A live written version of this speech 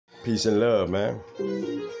Peace and love, man.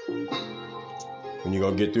 When you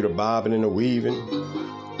gonna get through the bobbing and the weaving,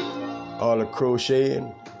 all the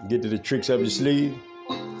crocheting, get to the tricks up your sleeve,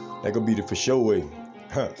 that gonna be the for sure way.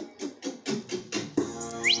 Huh.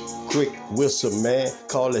 Quick whistle, man,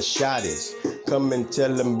 call the shotties. Come and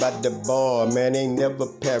tell them about the bar, man, ain't never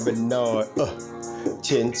paranoid.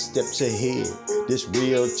 10 steps ahead, this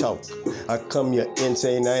real talk. I come here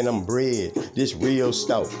insane, I ain't I'm bred, this real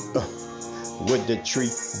stalk. What the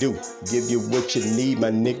tree do? Give you what you need,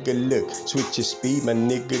 my nigga. Look, switch your speed, my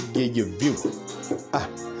nigga. Give you view.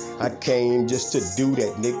 I came just to do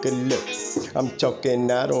that, nigga. Look, I'm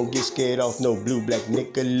talking, I don't get scared off no blue black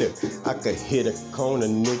nigga. Look, I could hit a corner,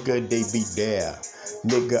 nigga. They be there.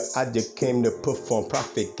 Nigga, I just came to perform,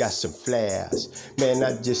 profit, got some flares. Man,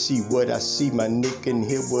 I just see what I see, my nigga, and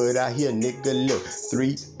hear what I hear, nigga. Look,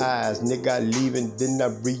 3 eyes, nigga, I leave and then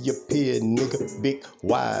I reappear, nigga, big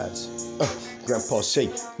wise. Grandpa say,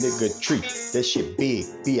 nigga, tree, that shit big,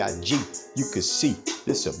 B-I-G. You can see,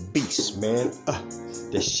 this a beast, man.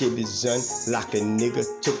 That shit is unlocking, nigga.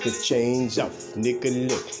 Took the chains off, nigga.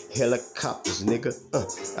 Look, helicopters, nigga.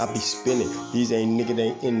 I be spinning. These ain't nigga, they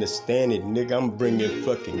ain't understanding, nigga. I'm bringing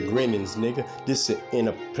fucking grinnings, nigga. This is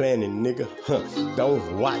inner planning, nigga.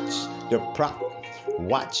 Don't watch the prop,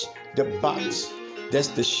 watch the box. That's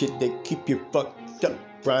the shit that keep you fucked up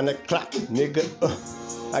round the clock, nigga.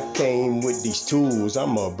 I came with these tools,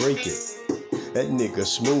 I'ma break it. That nigga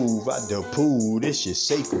smooth out the pool, this shit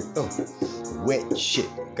sacred. Wet shit,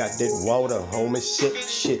 got that water, homie. Set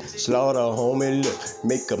shit, slaughter, homie. Look,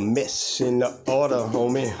 make a mess in the order,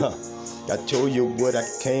 homie. I told you what I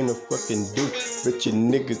came to fucking do, but you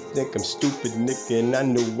niggas think I'm stupid, nigga, and I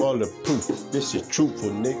know all the proof. This is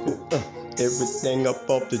truthful, nigga. Everything up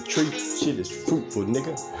off the tree, shit is fruitful,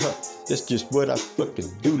 nigga. That's just what I fucking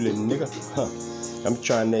do, little nigga. I'm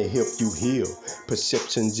trying to help you heal.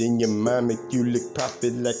 Perceptions in your mind make you look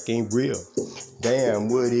profit like ain't real. Damn,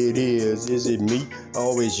 what it is it me?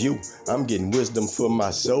 Always you. I'm getting wisdom for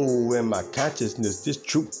my soul and my consciousness. This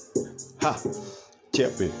truth. Ha!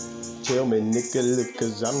 Tell me, nigga, look,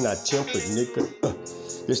 cause I'm not tempered,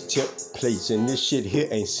 nigga. This templates and this shit here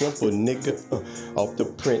ain't simple, nigga. Off the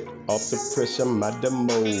print, off the press, I'm out the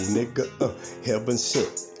mold, nigga. Heaven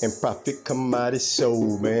sent and profit come out his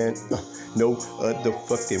soul, man. No other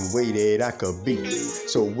fucking way that I could be.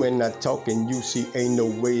 So when I talk and you see, ain't no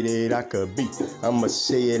way that I could be. I'ma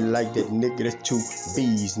say it like that, nigga. That's 2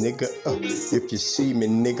 B's, nigga. If you see me,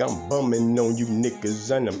 nigga, I'm bumming on you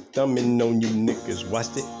niggas and I'm thumbing on you niggas.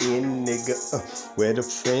 Watch the end, nigga. Where the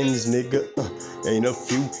friends, nigga? Ain't a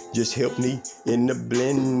few, just help me in the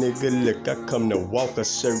blend, nigga. Look, I come to walk a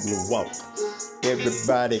certain walk.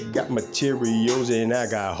 Everybody got materials and I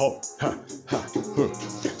got hope.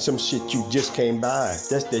 Some shit you just can't buy.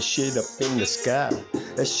 That's that shit up in the sky.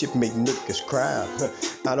 That shit make niggas cry.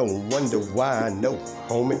 I don't wonder why, I know,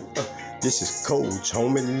 homie. This is codes,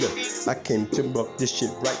 homie. Look, I came to buck this shit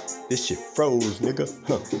right. This shit froze, nigga.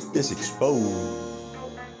 This exposed.